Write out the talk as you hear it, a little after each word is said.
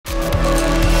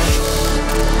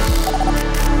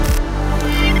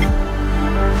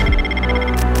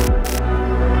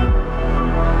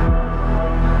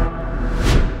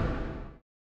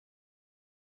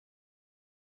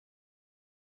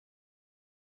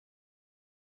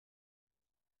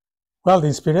Well, the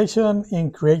inspiration in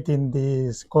creating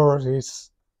this course is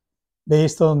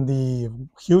based on the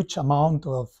huge amount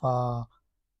of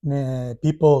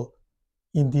people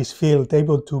in this field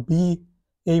able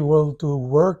to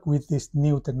work with this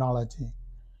new technology.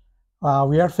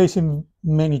 We are facing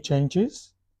many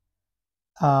changes.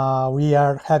 We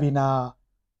are having a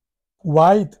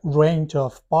wide range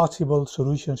of possible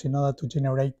solutions in order to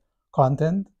generate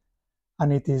content,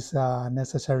 and it is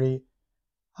necessary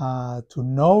to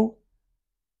know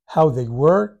how they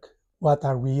work, what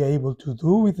are we able to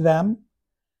do with them.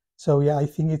 So yeah, I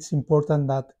think it's important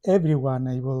that everyone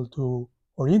able to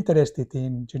or interested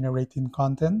in generating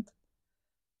content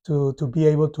to be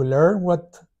able to learn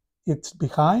what it's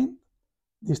behind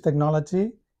this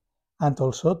technology, and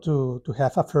also to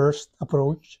have a first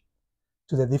approach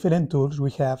to the different tools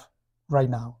we have right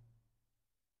now.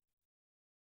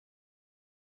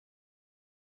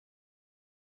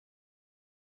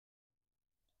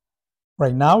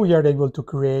 Right now, we are able to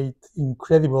create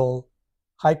incredible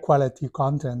high quality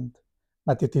content,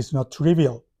 but it is not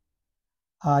trivial.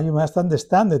 You must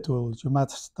understand the tools, you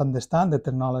must understand the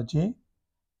technology,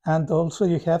 and also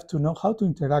you have to know how to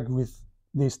interact with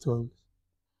these tools.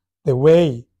 The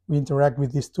way we interact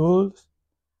with these tools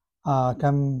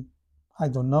can, I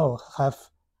don't know, have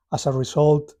as a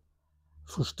result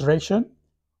frustration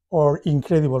or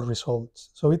incredible results.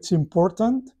 So it's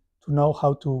important to know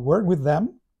how to work with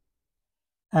them.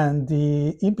 And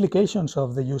the implications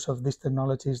of the use of this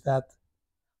technology is that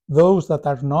those that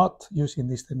are not using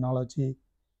this technology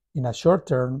in a short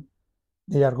term,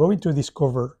 they are going to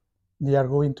discover they are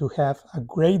going to have a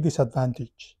great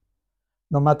disadvantage.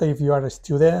 No matter if you are a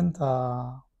student,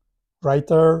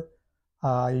 writer,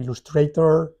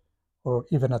 illustrator, or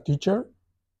even a teacher,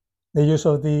 the use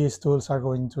of these tools are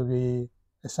going to be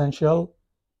essential,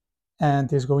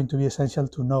 and it's going to be essential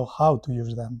to know how to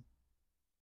use them.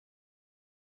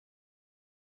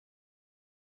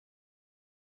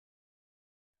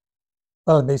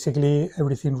 Well, basically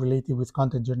everything related with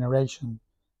content generation,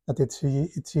 that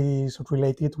it is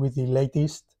related with the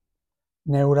latest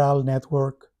neural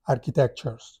network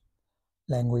architectures,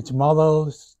 language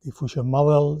models, diffusion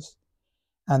models,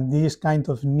 and these kind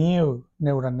of new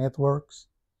neural networks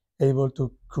able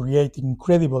to create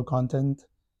incredible content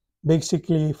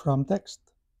basically from text.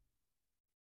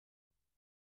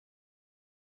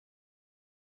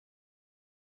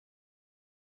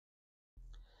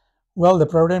 Well, the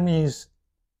problem is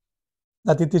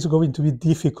that it is going to be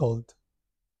difficult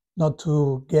not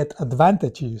to get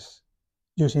advantages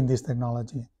using this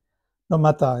technology. No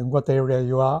matter in what area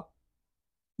you are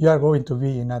going to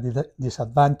be in a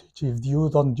disadvantage if you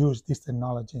don't use this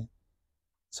technology.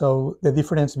 So the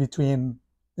difference between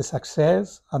the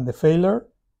success and the failure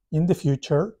in the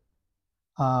future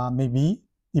maybe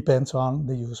depends on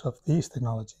the use of this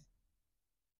technology.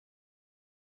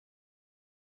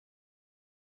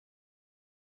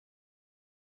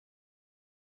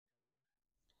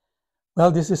 Well,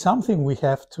 this is something we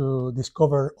have to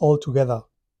discover all together.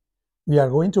 We are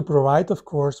going to provide, of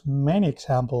course, many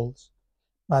examples,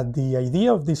 but the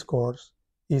idea of this course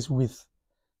is with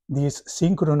this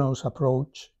synchronous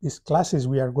approach, these classes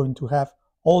we are going to have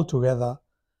all together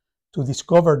to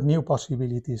discover new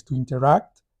possibilities, to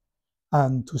interact,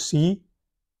 and to see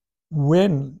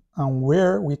when and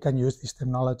where we can use this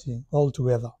technology all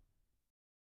together.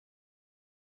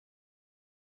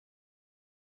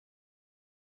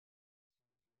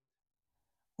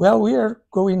 Well, we are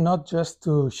going not just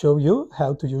to show you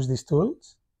how to use these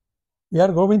tools, we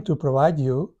are going to provide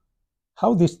you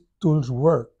how these tools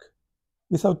work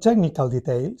without technical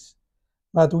details,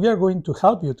 but we are going to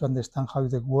help you to understand how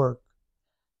they work.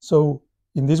 So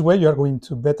in this way, you are going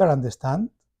to better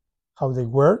understand how they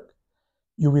work.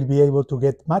 You will be able to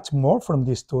get much more from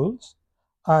these tools,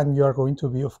 and you are going to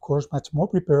be, of course, much more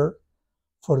prepared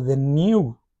for the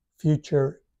new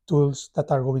future tools that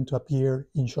are going to appear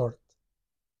in short.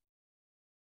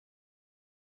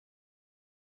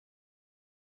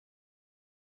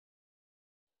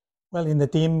 Well, in the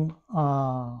team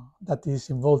that is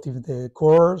involved in the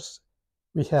course,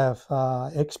 we have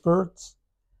experts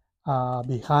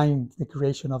behind the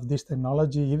creation of this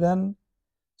technology even,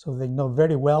 so they know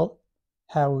very well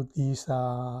how this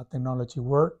technology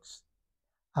works,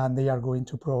 and they are going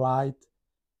to provide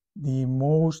the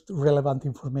most relevant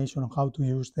information on how to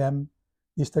use them,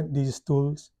 these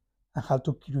tools, and how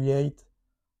to create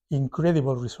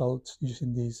incredible results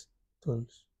using these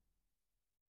tools.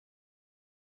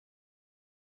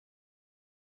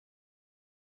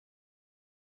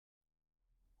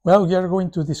 Well, we are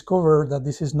going to discover that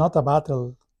this is not a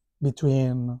battle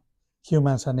between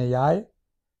humans and AI.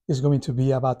 It's going to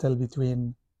be a battle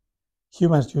between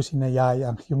humans using AI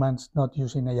and humans not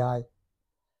using AI.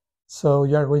 So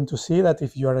you are going to see that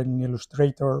if you are an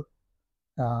illustrator,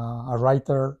 a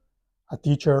writer, a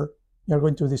teacher, you're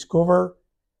going to discover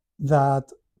that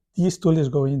this tool is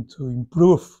going to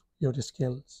improve your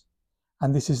skills.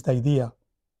 And this is the idea.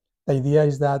 The idea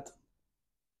is that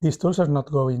these tools are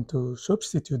not going to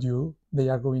substitute you. They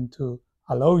are going to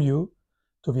allow you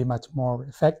to be much more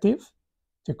effective,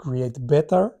 to create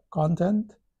better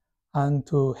content, and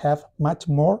to have much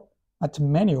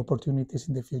many opportunities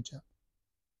in the future.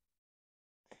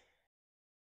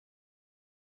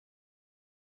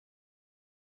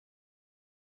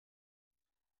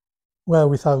 Well,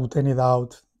 without any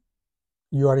doubt,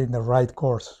 you are in the right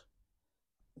course.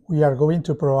 We are going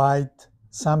to provide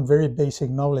some very basic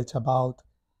knowledge about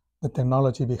the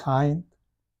technology behind,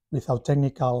 without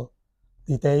technical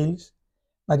details,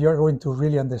 but you are going to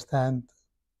really understand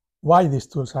why these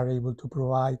tools are able to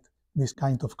provide this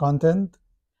kind of content.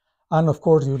 And of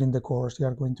course, during the course, you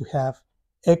are going to have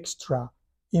extra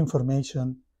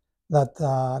information that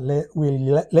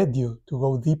will lead you to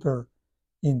go deeper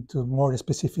into more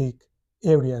specific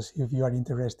areas if you are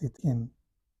interested in.